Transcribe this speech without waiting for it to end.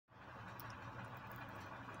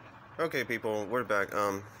Okay, people, we're back.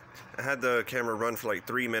 I had the camera run for like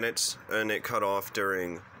 3 minutes, and it cut off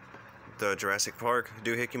during the Jurassic Park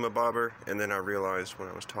doohickey mabobber, and then I realized when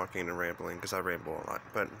I was talking and rambling, because I ramble a lot,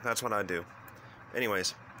 but that's what I do.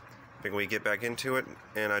 Anyways, I think we get back into it,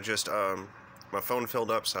 and I just, my phone filled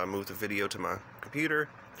up, so I moved the video to my computer,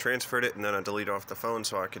 transferred it, and then I deleted off the phone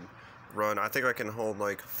so I could run. I think I can hold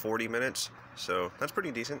like 40 minutes, so that's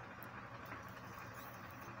pretty decent.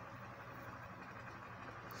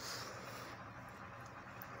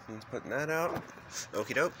 Just putting that out.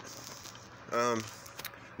 Okie doke.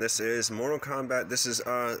 This is Mortal Kombat. This is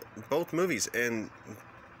both movies, and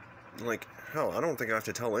like hell, I don't think I have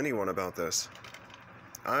to tell anyone about this.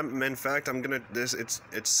 In fact, I'm gonna it's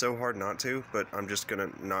so hard not to, but I'm just gonna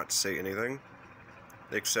not say anything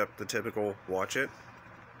except the typical watch it.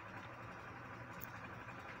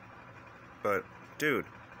 But dude,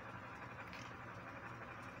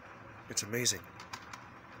 it's amazing.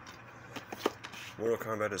 Mortal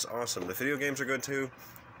Kombat is awesome. The video games are good too.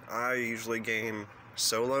 I usually game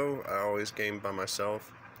solo. I always game by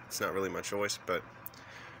myself. It's not really my choice, but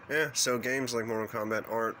yeah, so games like Mortal Kombat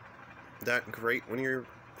aren't that great when you're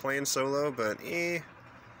playing solo, but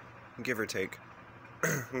give or take.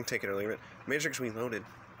 Take it or leave it. Matrix Reloaded.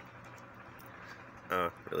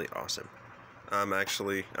 Really awesome. I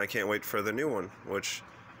can't wait for the new one, which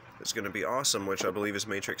is going to be awesome, which I believe is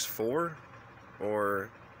Matrix 4,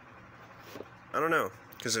 or I don't know,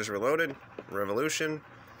 because there's Reloaded, Revolutions,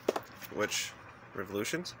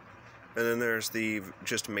 and then there's the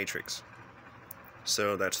just Matrix.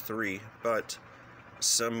 So that's 3, but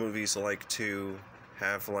some movies like to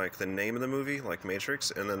have like the name of the movie, like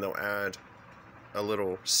Matrix, and then they'll add a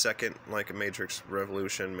little second, like a Matrix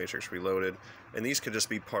Revolution, Matrix Reloaded, and these could just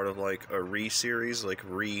be part of like a re-series, like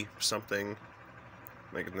re-something,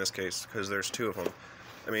 like in this case, because there's 2 of them.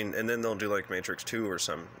 I mean, and then they'll do like Matrix 2 or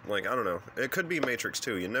something. Like, I don't know. It could be Matrix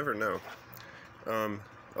 2. You never know.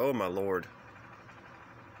 Oh my lord.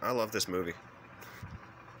 I love this movie.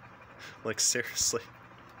 Like, seriously.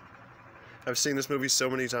 I've seen this movie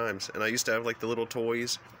so many times. And I used to have like the little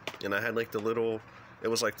toys. And I had like the little, it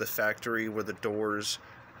was like the factory where the doors,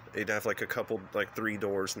 they'd have like a couple, like 3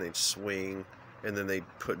 doors, and they'd swing. And then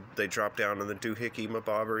they drop down on the doohickey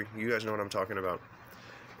mabobber. You guys know what I'm talking about.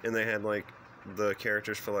 And they had like the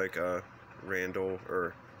characters for like Randall,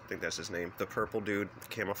 or I think that's his name, the purple dude,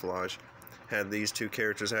 camouflage, had these 2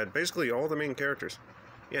 characters, had basically all the main characters.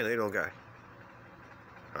 Yeah, that old guy.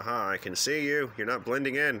 Aha, I can see you. You're not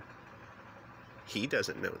blending in. He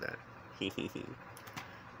doesn't know that.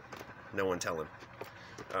 No one tell him.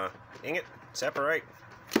 Dang it. Separate.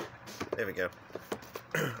 There we go.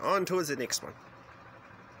 On to the next one.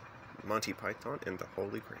 Monty Python and the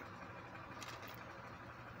Holy Grail.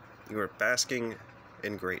 You are basking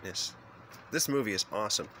in greatness. This movie is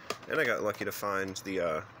awesome. And I got lucky to find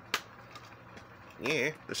the,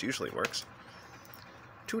 yeah, this usually works.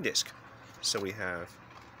 2 disc. So we have,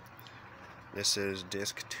 this is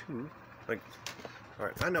disc 2. Like,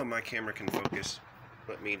 alright, I know my camera can focus.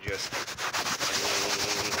 Let me just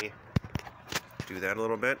do that a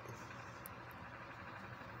little bit.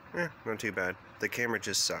 Not too bad. The camera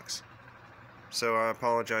just sucks. So I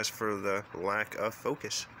apologize for the lack of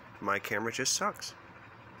focus. My camera just sucks.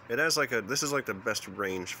 It has like this is like the best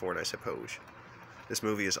range for it, I suppose. This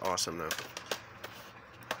movie is awesome though.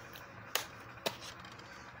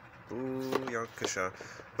 Ooh, yakasha.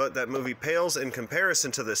 But that movie pales in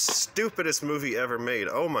comparison to the stupidest movie ever made.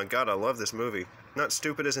 Oh my god, I love this movie. Not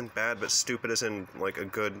stupid as in bad, but stupid as in like a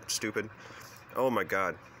good stupid. Oh my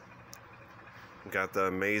god. Got the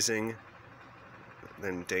amazing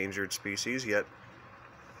endangered species, yet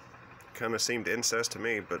kind of seemed incest to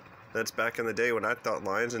me, but that's back in the day when I thought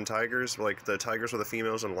lions and tigers, like the tigers were the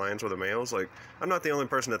females and lions were the males. Like, I'm not the only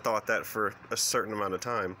person that thought that for a certain amount of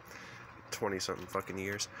time. 20-something fucking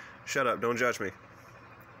years. Shut up, don't judge me.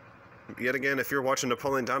 Yet again, if you're watching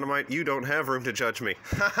Napoleon Dynamite, you don't have room to judge me.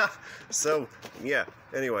 So, yeah,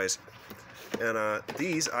 anyways. And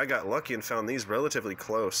these, I got lucky and found these relatively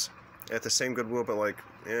close. At the same Goodwill, but like,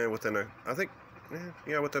 within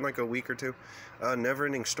within like a week or 2.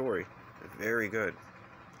 Never-ending Story. Very good.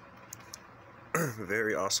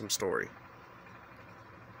 Very awesome story.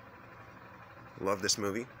 Love this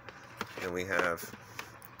movie. And we have,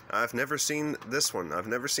 I've never seen this one. I've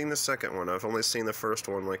never seen the second one. I've only seen the first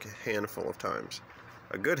one like a handful of times.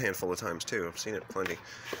 A good handful of times too. I've seen it plenty.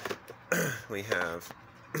 We have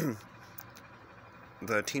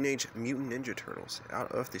the Teenage Mutant Ninja Turtles,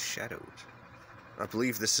 Out of the Shadows. I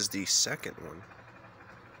believe this is the second one.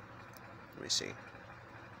 Let me see.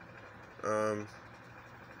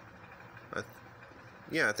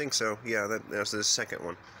 Yeah, I think so. Yeah, that's the second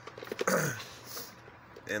one.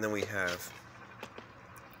 And then we have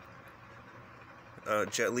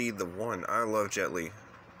Jet Li the One. I love Jet Li.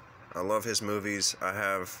 I love his movies. I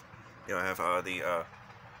have what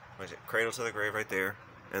is it? Cradle to the Grave right there,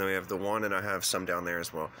 and then we have the One, and I have some down there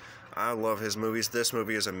as well. I love his movies. This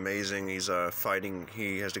movie is amazing. He's fighting.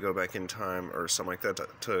 He has to go back in time or something like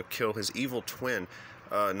that to kill his evil twin.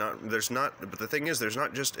 But the thing is,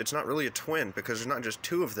 it's not really a twin, because there's not just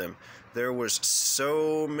two of them. There was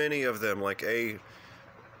so many of them, like a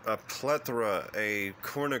plethora, a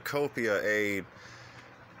cornucopia,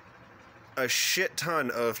 a shit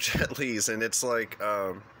ton of Jet Lis, and it's like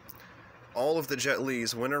all of the Jet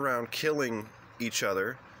Lis went around killing each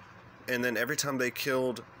other, and then every time they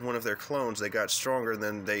killed one of their clones, they got stronger, and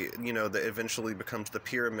then they eventually becomes the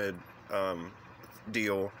pyramid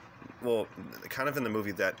deal. Well, kind of in the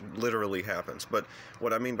movie that literally happens, but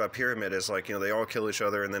what I mean by pyramid is, like, they all kill each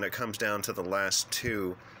other, and then it comes down to the last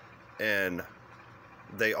two, and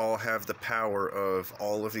they all have the power of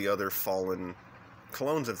all of the other fallen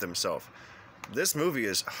clones of themselves. This movie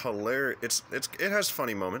is hilarious. It has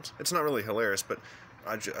funny moments. It's not really hilarious, but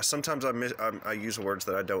sometimes I use words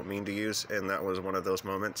that I don't mean to use, and that was one of those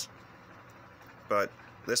moments. But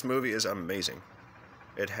this movie is amazing.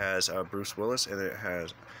 It has Bruce Willis, and it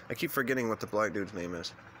has... I keep forgetting what the black dude's name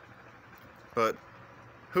is. But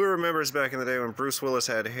who remembers back in the day when Bruce Willis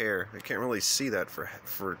had hair? I can't really see that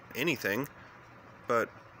for anything. But,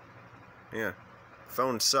 yeah.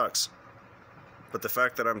 Phone sucks. But the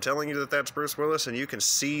fact that I'm telling you that that's Bruce Willis and you can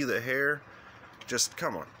see the hair, just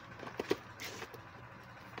come on.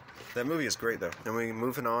 That movie is great, though. And we're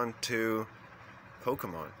moving on to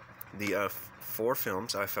Pokemon. The 4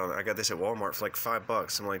 films I found. I got this at Walmart for like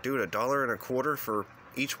 $5. I'm like, dude, $1.25 for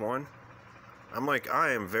each one? I'm like,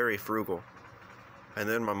 I am very frugal. And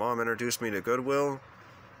then my mom introduced me to Goodwill.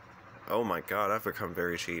 Oh my god, I've become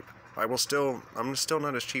very cheap. I'm still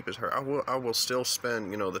not as cheap as her. I will still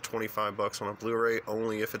spend, the $25 on a Blu-ray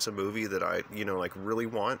only if it's a movie that I, like, really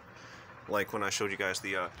want. Like when I showed you guys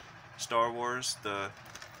the Star Wars,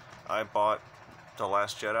 I bought The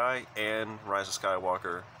Last Jedi and Rise of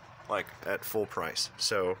Skywalker, like, at full price.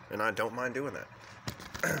 So, and I don't mind doing that.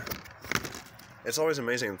 It's always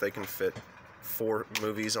amazing that they can fit 4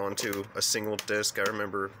 movies onto a single disc. I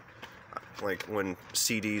remember, like, when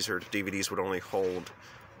CDs or DVDs would only hold,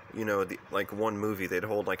 like one movie, they'd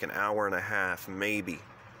hold like an hour and a half, maybe.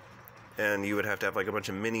 And you would have to have like a bunch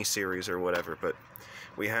of mini-series or whatever. But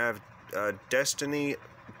we have Destiny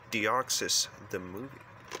Deoxys, the movie.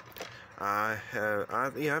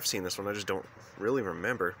 I've seen this one, I just don't really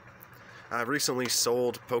remember. I've recently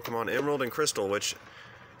sold Pokemon Emerald and Crystal, which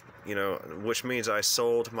means I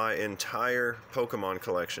sold my entire Pokemon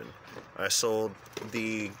collection. I sold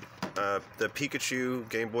the Pikachu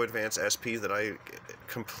Game Boy Advance SP that I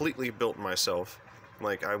completely built myself.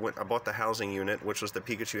 Like, I bought the housing unit, which was the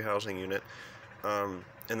Pikachu housing unit, and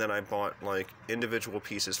then I bought like individual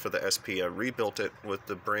pieces for the SP. I rebuilt it with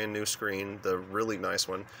the brand new screen, the really nice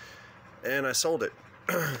one, and I sold it.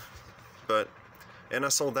 And I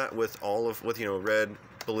sold that with red,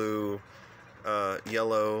 blue,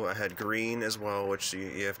 yellow. I had green as well, which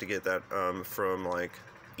you have to get that from like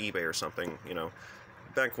eBay or something,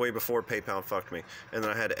 back way before PayPal fucked me. And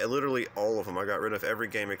then I had literally all of them. I got rid of every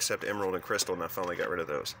game except Emerald and Crystal, and I finally got rid of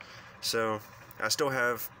those. So I still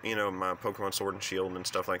have, my Pokemon Sword and Shield and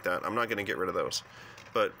stuff like that. I'm not going to get rid of those.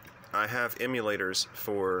 But I have emulators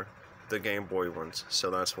for the Game Boy ones,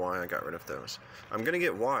 so that's why I got rid of those. I'm going to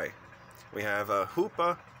get Y. We have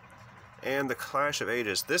Hoopa and the Clash of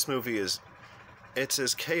Ages. This movie it's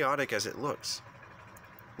as chaotic as it looks.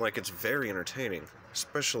 Like, it's very entertaining,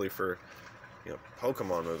 especially for,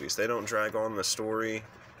 Pokemon movies. They don't drag on the story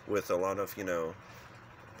with a lot of,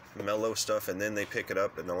 mellow stuff, and then they pick it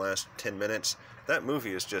up in the last 10 minutes. That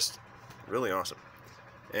movie is just really awesome.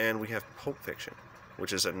 And we have Pulp Fiction,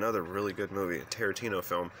 which is another really good movie, a Tarantino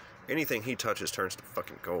film. Anything he touches turns to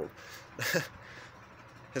fucking gold.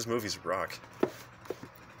 His movies rock.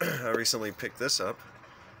 I recently picked this up.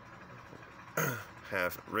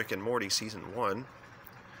 Have Rick and Morty Season 1.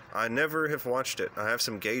 I never have watched it. I have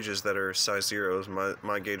some gauges that are size zeros.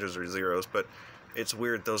 My gauges are zeros, but it's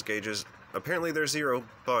weird, those gauges, apparently they're 0,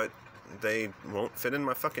 but they won't fit in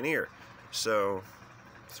my fucking ear. So,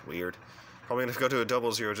 it's weird. Probably gonna have to go to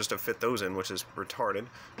a 00 just to fit those in, which is retarded.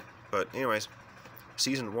 But anyways,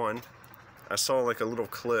 Season 1, I saw like a little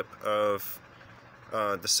clip of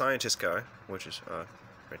the scientist guy, which is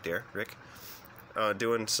right there, Rick,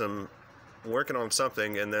 working on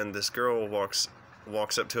something, and then this girl walks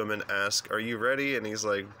up to him and asks, "Are you ready?" And he's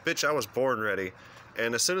like, "Bitch, I was born ready."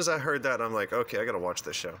 And as soon as I heard that, I'm like, okay, I gotta watch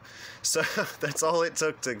this show. So that's all it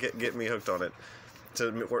took to get me hooked on it.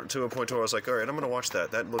 To a point where I was like, all right, I'm gonna watch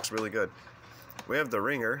that. That looks really good. We have The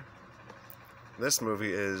Ringer. This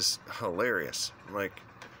movie is hilarious. Like,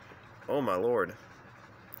 oh my lord.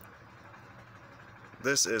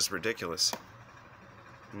 This is ridiculous.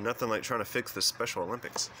 Nothing like trying to fix the Special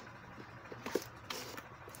Olympics.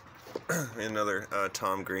 Another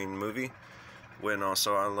Tom Green movie. When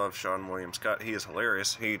also I love Sean William Scott. He is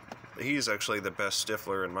hilarious. He's actually the best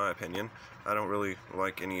Stifler in my opinion. I don't really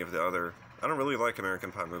like any of the other. I don't really like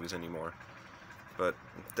American Pie movies anymore. But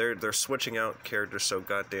they're switching out characters so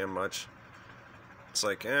goddamn much. It's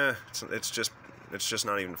like, it's just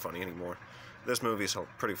not even funny anymore. This movie's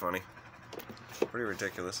pretty funny. Pretty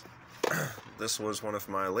ridiculous. This was one of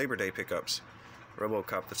my Labor Day pickups.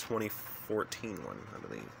 RoboCop, the 2014 one, I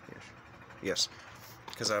believe. Yes.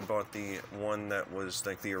 Because I bought the one that was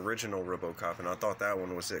like the original RoboCop, and I thought that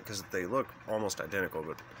one was it, because they look almost identical,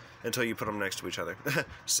 but until you put them next to each other.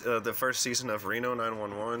 The first season of Reno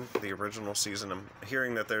 911, the original season, I'm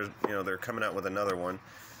hearing that they're coming out with another one.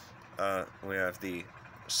 We have the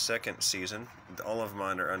second season. All of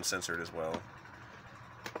mine are uncensored as well.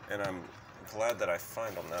 And I'm glad that I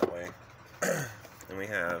find them that way. And we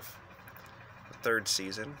have the third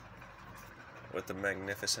season with the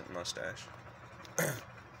magnificent mustache.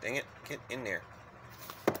 Dang it, get in there.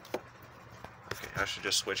 Okay, I should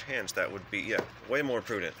just switch hands. That would be, way more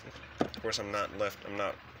prudent. Of course,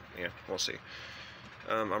 we'll see.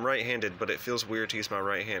 I'm right-handed, but it feels weird to use my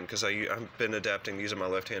right hand because I've been adapting using my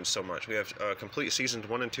left hand so much. We have complete seasons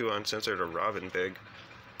 1 and 2 uncensored of Robin Big.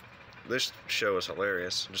 This show is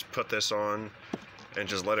hilarious. Just put this on and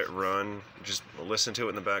just let it run. Just listen to it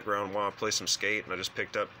in the background while I play some Skate. And I just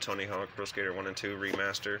picked up Tony Hawk Pro Skater 1 and 2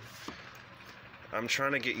 Remaster. I'm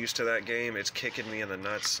trying to get used to that game. It's kicking me in the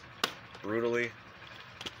nuts brutally.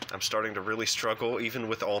 I'm starting to really struggle. Even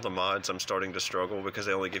with all the mods, I'm starting to struggle because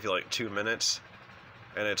they only give you like 2 minutes.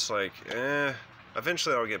 And it's like,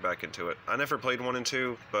 eventually I'll get back into it. I never played 1 and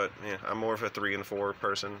 2, but yeah, I'm more of a 3 and 4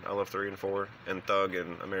 person. I love 3 and 4, and Thug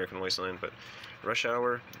and American Wasteland. But Rush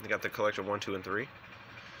Hour, they got the collection 1, 2, and 3.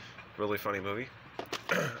 Really funny movie.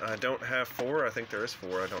 I don't have 4. I think there is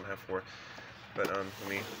 4. I don't have 4. But let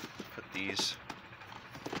me put these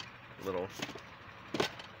little.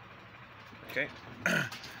 Okay. I'm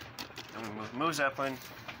gonna move Zeppelin.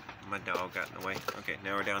 My dog got in the way. Okay,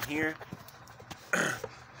 now we're down here.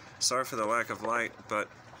 Sorry for the lack of light, but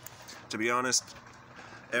to be honest,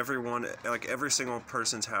 everyone, like every single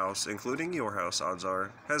person's house, including your house, odds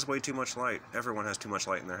are, has way too much light. Everyone has too much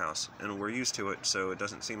light in their house, and we're used to it, so it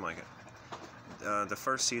doesn't seem like it. The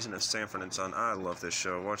first season of Sanford and Son, I love this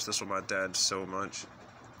show. I watched this with my dad so much.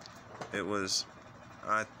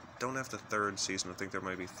 I don't have the third season. I think there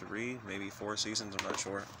might be 3, maybe 4 seasons. I'm not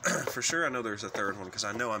sure. For sure, I know there's a third one because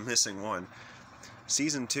I know I'm missing one.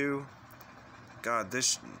 Season 2. God,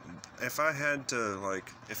 if I had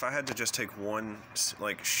to just take one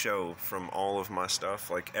like show from all of my stuff,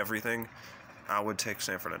 like everything, I would take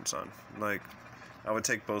Sanford and Son. Like, I would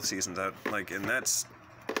take both seasons out. Like, and that's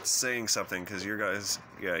saying something because you guys,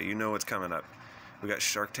 you know what's coming up. We got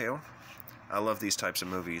Shark Tale. I love these types of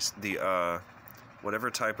movies. The whatever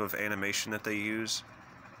type of animation that they use,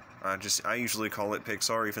 I usually call it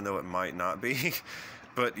Pixar, even though it might not be.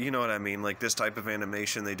 But you know what I mean, like this type of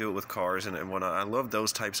animation, they do it with cars and whatnot. I love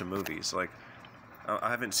those types of movies. Like, I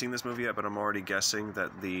haven't seen this movie yet, but I'm already guessing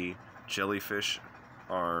that the jellyfish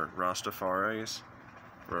are Rastafaris.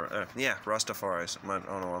 Rastafaris. I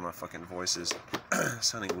don't know why my fucking voice is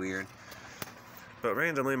sounding weird. But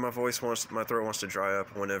randomly, my throat wants to dry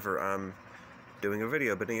up whenever I'm doing a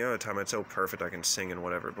video. But any other time, it's so perfect I can sing and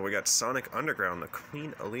whatever. But we got Sonic Underground, the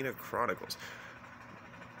Queen Elena Chronicles.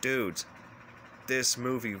 Dudes. This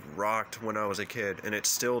movie rocked when I was a kid, and it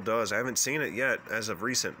still does. I haven't seen it yet as of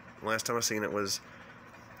recent. Last time I seen it was,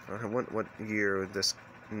 what year?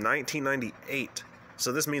 1998.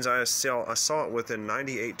 So this means I saw it within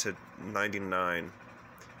 98 to 99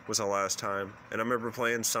 was the last time. And I remember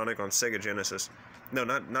playing Sonic on Sega Genesis. No,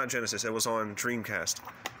 not Genesis. It was on Dreamcast.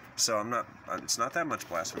 So it's not that much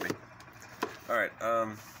blasphemy. All right.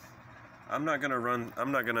 I'm not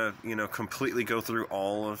gonna, completely go through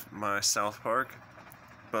all of my South Park,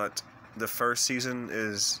 but the first season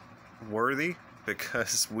is worthy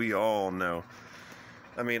because we all know.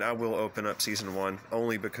 I mean, I will open up season 1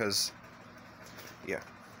 only because,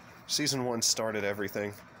 season 1 started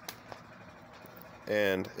everything.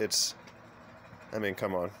 And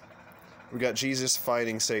come on. We got Jesus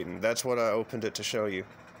fighting Satan. That's what I opened it to show you.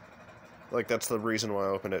 Like, that's the reason why I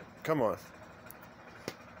opened it. Come on.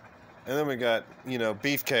 And then we got,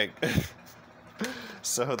 Beefcake.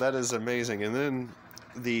 So that is amazing. And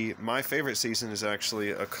then my favorite season is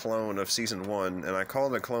actually a clone of season 1, and I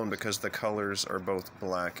call it a clone because the colors are both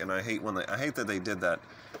black, and I hate that they did that.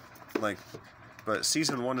 Like, but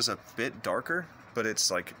season 1 is a bit darker, but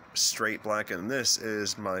it's like straight black, and this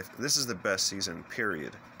is the best season,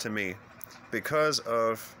 period, to me, because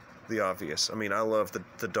of the obvious. I mean, I love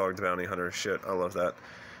the Dog the Bounty Hunter shit. I love that.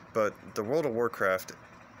 But the World of Warcraft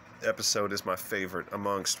episode is my favorite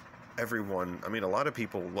amongst everyone. I mean, a lot of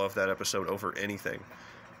people love that episode over anything.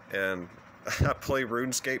 And I play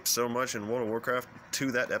RuneScape so much in World of Warcraft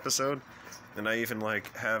to that episode, and I even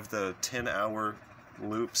like have the 10-hour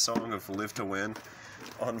loop song of Live to Win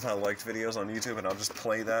on my liked videos on YouTube, and I'll just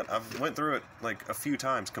play that. I've went through it like a few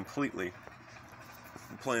times completely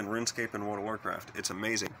playing RuneScape and World of Warcraft. It's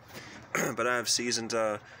amazing. But I have seasons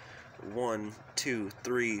 1, 2,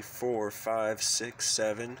 3, 4, 5, 6,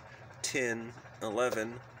 7, 10,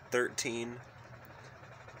 11, 13,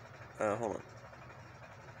 hold on,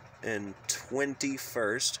 and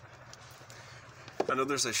 21st. I know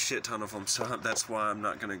there's a shit ton of them, so that's why I'm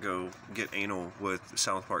not going to go get anal with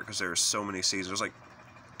South Park, because there are so many seasons. There's like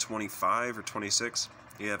 25 or 26.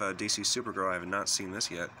 You have DC Supergirl. I have not seen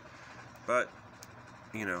this yet, but,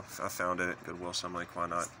 you know, I found it at Goodwill, so I'm like, why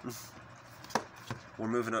not? We're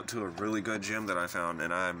moving up to a really good gym that I found,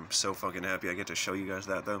 and I'm so fucking happy I get to show you guys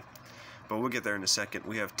that, though. But we'll get there in a second.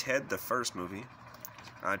 We have Ted, the first movie.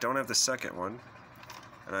 I don't have the second one,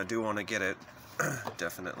 and I do want to get it,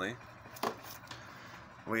 definitely.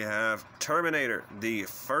 We have Terminator, the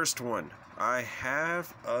first one. I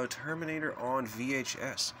have a Terminator on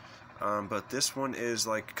VHS, but this one is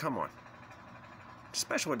like, come on,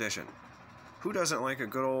 special edition. Who doesn't like a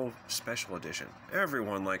good old special edition?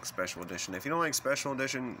 Everyone likes special edition. If you don't like special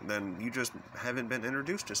edition, then you just haven't been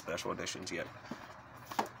introduced to special editions yet.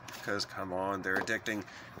 Because, come on, they're addicting.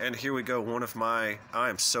 And here we go, I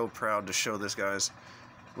am so proud to show this, guys.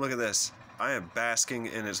 Look at this. I am basking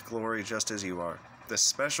in its glory just as you are. The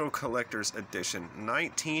Special Collector's Edition,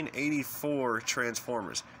 1984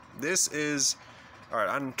 Transformers. This is, alright,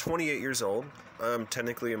 I'm 28 years old. I'm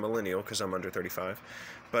technically a millennial because I'm under 35.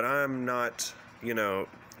 But I'm not, you know,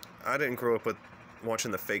 I didn't grow up with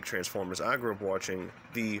watching the fake Transformers. I grew up watching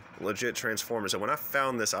the legit Transformers. And when I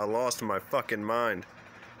found this, I lost my fucking mind.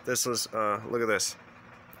 This was, look at this.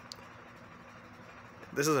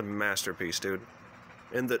 This is a masterpiece, dude.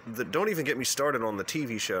 And don't even get me started on the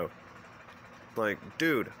TV show. Like,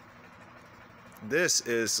 dude, this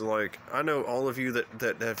is like, I know all of you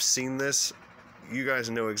that have seen this, you guys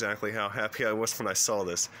know exactly how happy I was when I saw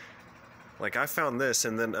this. Like, I found this,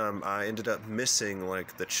 and then I ended up missing,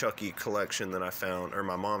 like, the Chucky collection that I found, or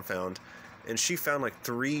my mom found, and she found, like,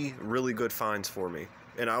 3 really good finds for me.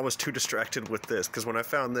 And I was too distracted with this, because when I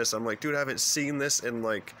found this, I'm like, dude, I haven't seen this in,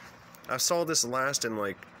 like, I saw this last in,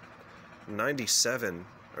 like, 97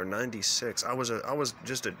 or 96. I was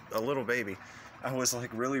just a little baby. I was, like,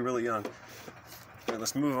 really, really young. Right,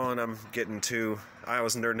 let's move on. I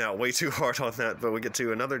was nerding out way too hard on that, but we get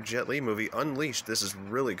to another Jet Li movie, Unleashed. This is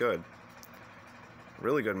really good.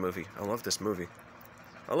 Really good movie. I love this movie.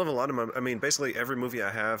 I love a lot of I mean, basically every movie I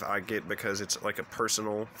have, I get because it's like a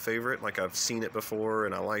personal favorite. Like, I've seen it before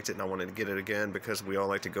and I liked it and I wanted to get it again, because we all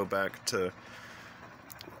like to go back to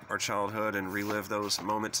our childhood and relive those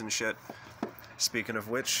moments and shit. Speaking of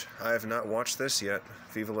which, I have not watched this yet.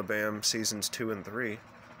 Viva La Bam seasons 2 and 3.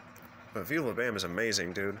 But Viva La Bam is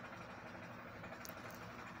amazing, dude.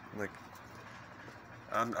 Like,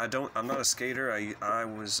 I'm not a skater. I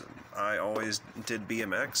always did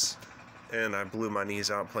BMX, and I blew my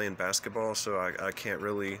knees out playing basketball, so I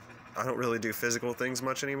don't really do physical things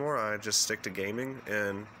much anymore. I just stick to gaming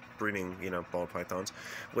and breeding, you know, ball pythons.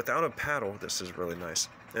 Without a paddle, this is really nice.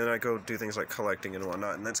 And I go do things like collecting and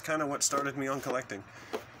whatnot, and that's kind of what started me on collecting.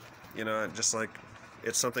 You know, just like,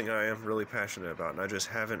 it's something I am really passionate about, and I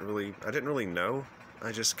didn't really know.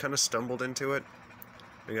 I just kind of stumbled into it.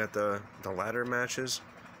 We got the ladder matches.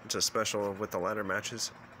 It's a special with the ladder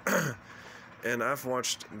matches. And I've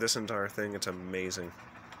watched this entire thing. It's amazing.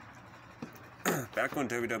 Back when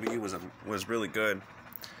WWE was really good.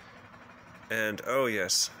 And oh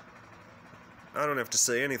yes, I don't have to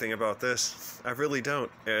say anything about this. I really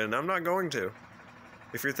don't, and I'm not going to.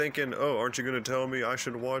 If you're thinking, oh, aren't you going to tell me I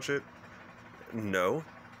should watch it? No,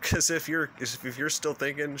 because if you're still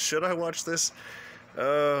thinking, should I watch this?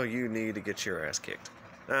 Oh, you need to get your ass kicked.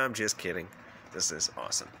 I'm just kidding. This is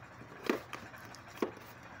awesome.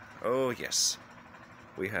 Oh yes,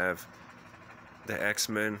 we have the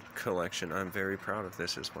X-Men collection. I'm very proud of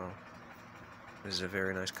this as well. This is a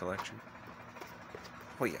very nice collection.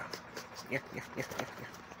 Oh yeah. Yeah.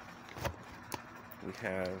 We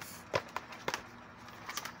have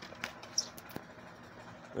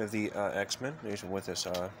We have the X-Men. These are with us,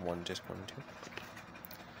 1 disc 1 and 2.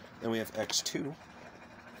 Then we have X2.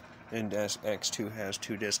 And X2 has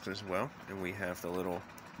 2 discs as well. And we have the little...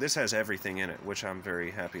 This has everything in it, which I'm very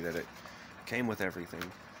happy that it came with everything.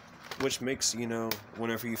 Which makes, you know,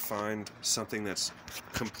 whenever you find something that's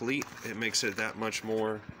complete, it makes it that much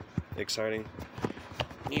more exciting.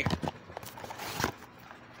 Yeah.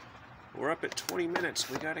 We're up at 20 minutes.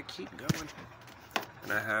 We gotta keep going.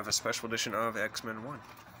 And I have a special edition of X-Men 1.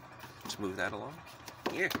 Let's move that along.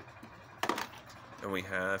 Yeah. And we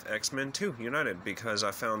have X-Men 2 United, because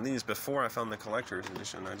I found these before I found the collector's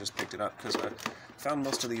edition. I just picked it up because I found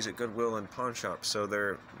most of these at Goodwill and pawn shops,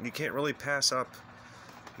 so you can't really pass up,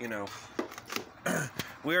 you know.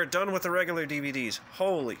 We are done with the regular DVDs.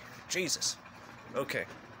 Holy Jesus. Okay.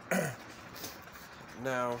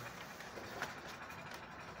 Now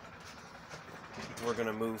we're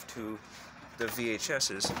gonna move to the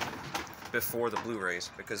VHSs before the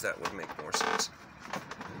Blu-rays, because that would make more sense.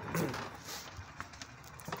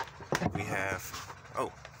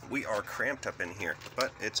 We are cramped up in here,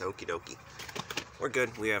 but it's okie dokie. We're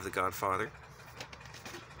good. We have The Godfather.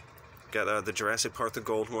 Got the Jurassic Park, the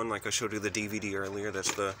gold one, like I showed you the DVD earlier.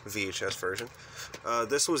 That's the VHS version.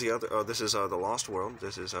 This was the other. Oh, this is The Lost World.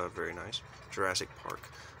 This is very nice. Jurassic Park.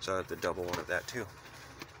 So I have the double one of that too.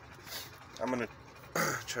 I'm gonna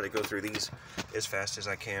try to go through these as fast as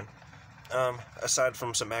I can. Aside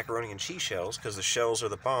from some macaroni and cheese shells, because the shells are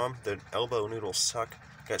the bomb. The elbow noodles suck.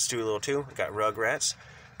 Got Stewie Little 2. Got Rugrats.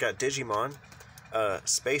 Got Digimon.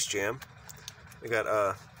 Space Jam. We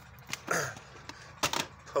got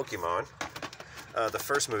Pokemon. The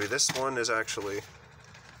first movie. This one is actually...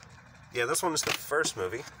 Yeah, this one is the first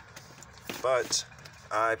movie. But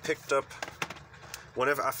I picked up...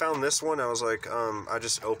 Whenever I found this one, I was like, I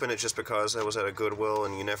just opened it just because I was at a Goodwill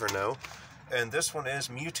and you never know. And this one is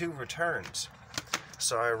Mewtwo Returns.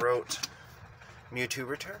 So I wrote Mewtwo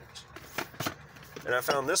Returns. And I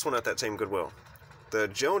found this one at that same Goodwill. The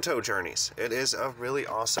Johto Journeys. It is a really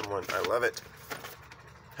awesome one. I love it.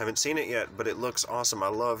 Haven't seen it yet, but it looks awesome. I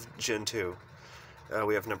love Gen 2.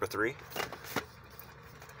 We have number 3.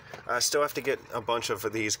 I still have to get a bunch of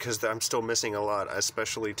these because I'm still missing a lot,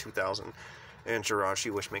 especially 2000 and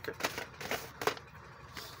Jirachi Wishmaker.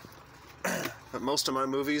 But most of my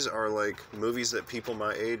movies are like movies that people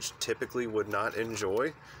my age typically would not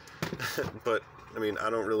enjoy. But, I mean, I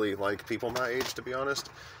don't really like people my age, to be honest.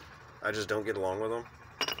 I just don't get along with them.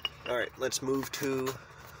 Alright, let's move to...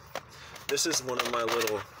 This is one of my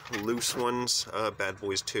little loose ones, Bad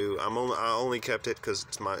Boys 2. I only kept it because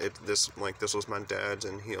this was my dad's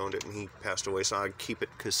and he owned it and he passed away, so I keep it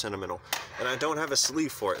because sentimental. And I don't have a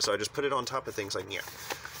sleeve for it, so I just put it on top of things like, yeah.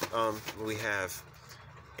 We have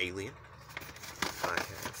Alien. I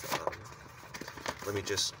have,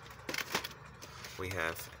 we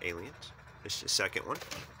have Aliens. This is the second one.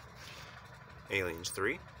 Aliens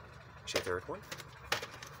 3. It's the third one.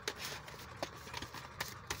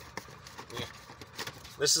 Yeah.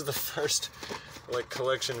 This is the first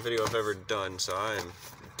collection video I've ever done, so I am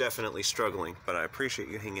definitely struggling, but I appreciate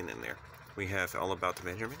you hanging in there. We have All About the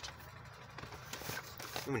Benjamins.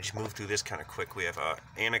 Let me just move through this kind of quick. We have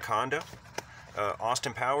Anaconda,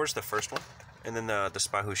 Austin Powers, the first one, and then the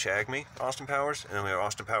Spy Who Shagged Me, Austin Powers, and then we have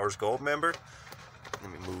Austin Powers Gold Member.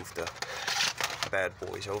 Let me move the Bad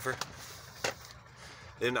Boys over.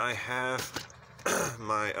 Then I have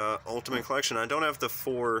my Ultimate Collection. I don't have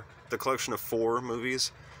the collection of 4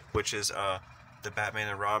 movies, which is the Batman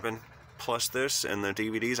and Robin plus this and the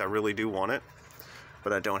DVDs. I really do want it,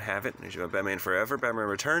 but I don't have it. There's Batman Forever, Batman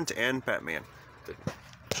Returns, and Batman.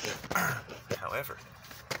 However,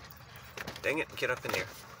 dang it, get up in there.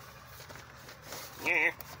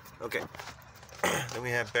 Yeah. Okay. Then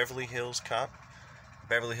we have Beverly Hills Cop.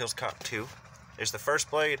 Beverly Hills Cop 2. There's the first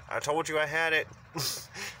Blade. I told you I had it.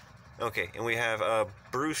 Okay, and we have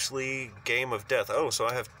Bruce Lee Game of Death. Oh, so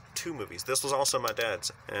I have 2 movies. This was also my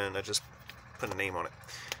dad's, and I just put a name on it.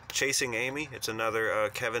 Chasing Amy. It's another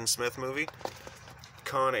Kevin Smith movie.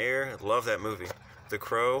 Con Air. Love that movie. The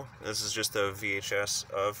Crow. This is just a VHS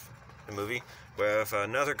of the movie. We have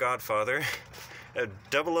another Godfather. A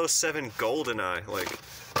 007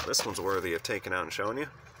 GoldenEye. This one's worthy of taking out and showing you.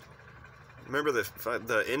 Remember the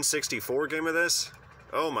N64 game of this?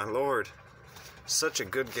 Oh my lord. Such a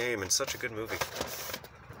good game and such a good movie.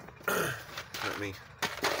 Let me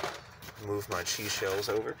move my cheese shells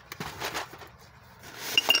over.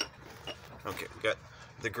 Okay, we got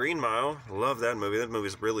The Green Mile. Love that movie. That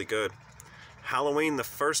movie's really good. Halloween, the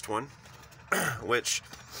first one, which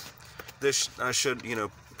I should,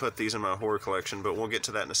 put these in my horror collection, but we'll get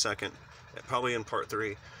to that in a second. Probably in part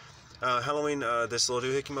 3. Halloween, this little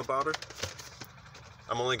doohickey my bobber.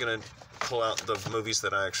 I'm only gonna pull out the movies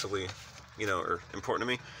that I actually, you know, are important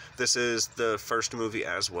to me. This is the first movie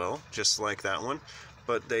as well, just like that one,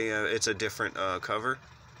 but it's a different cover,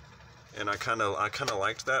 and I kind of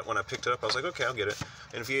liked that when I picked it up. I was like, okay, I'll get it.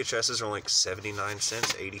 And VHSs are like 79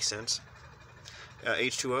 cents, 80 cents.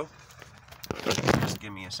 H2O. Just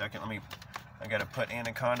give me a second. I gotta put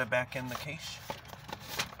Anaconda back in the case.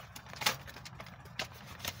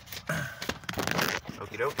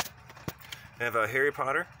 Okie doke. I have Harry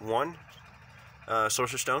Potter 1,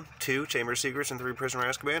 Sorcerer's Stone 2, Chamber of Secrets, and 3, Prisoner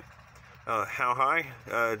of Azkaban. How High,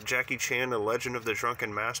 Jackie Chan, The Legend of the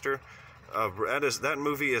Drunken Master. That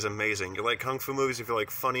movie is amazing. You like kung fu movies? If you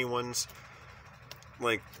like funny ones,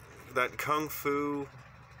 like that kung fu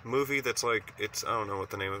movie that's like, I don't know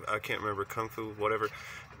what the name of it, I can't remember, kung fu whatever.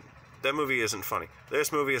 That movie isn't funny.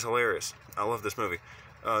 This movie is hilarious. I love this movie.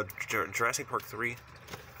 Jurassic Park 3.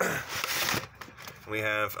 We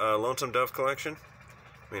have Lonesome Dove Collection.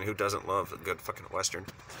 I mean, who doesn't love a good fucking Western?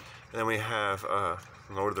 And then we have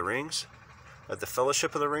Lord of the Rings. The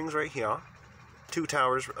Fellowship of the Rings right here.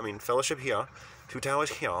 Fellowship here. 2 Towers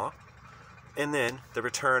here. And then The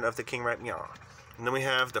Return of the King right here. And then we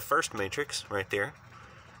have the first Matrix right there.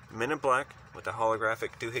 Men in Black with the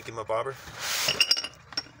holographic doohickey mabobber.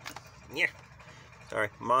 Yeah.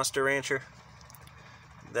 Alright, Monster Rancher.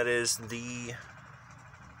 That is the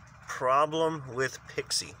Problem with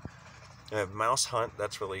Pixie. I have Mouse Hunt,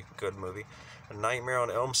 that's a really good movie. Nightmare on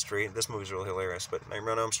Elm Street, this movie's really hilarious, but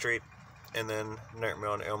Nightmare on Elm Street, and then Nightmare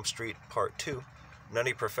on Elm Street Part 2.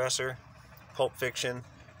 Nutty Professor, Pulp Fiction,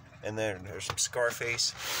 and then there's some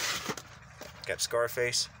Scarface. Got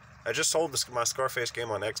Scarface. I just sold my Scarface game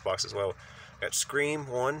on Xbox as well. Got Scream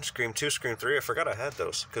 1, Scream 2, Scream 3. I forgot I had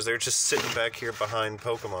those, because they're just sitting back here behind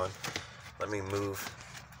Pokemon. Let me move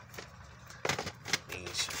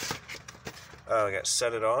these. I got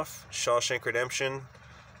Set It Off, Shawshank Redemption,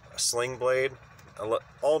 Sling Blade.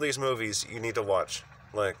 All these movies you need to watch.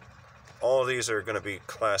 Like, all of these are going to be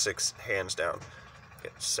classics, hands down.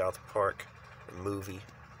 Got South Park, the movie.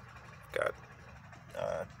 Got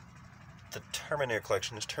the Terminator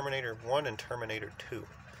collection. Is Terminator 1 and Terminator 2.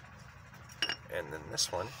 And then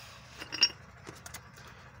this one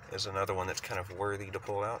is another one that's kind of worthy to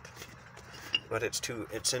pull out. But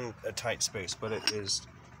it's in a tight space, but it is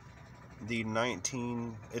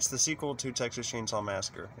it's the sequel to Texas Chainsaw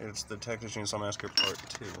Massacre. It's the Texas Chainsaw Massacre Part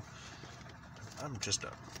 2. I'm just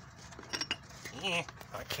I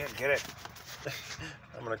can't get it.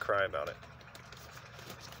 I'm gonna cry about it.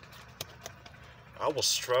 I will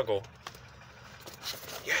struggle.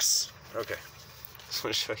 Yes! Okay. Just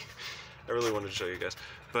want to show you. I really wanted to show you guys.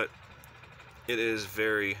 But it is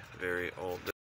very, very old.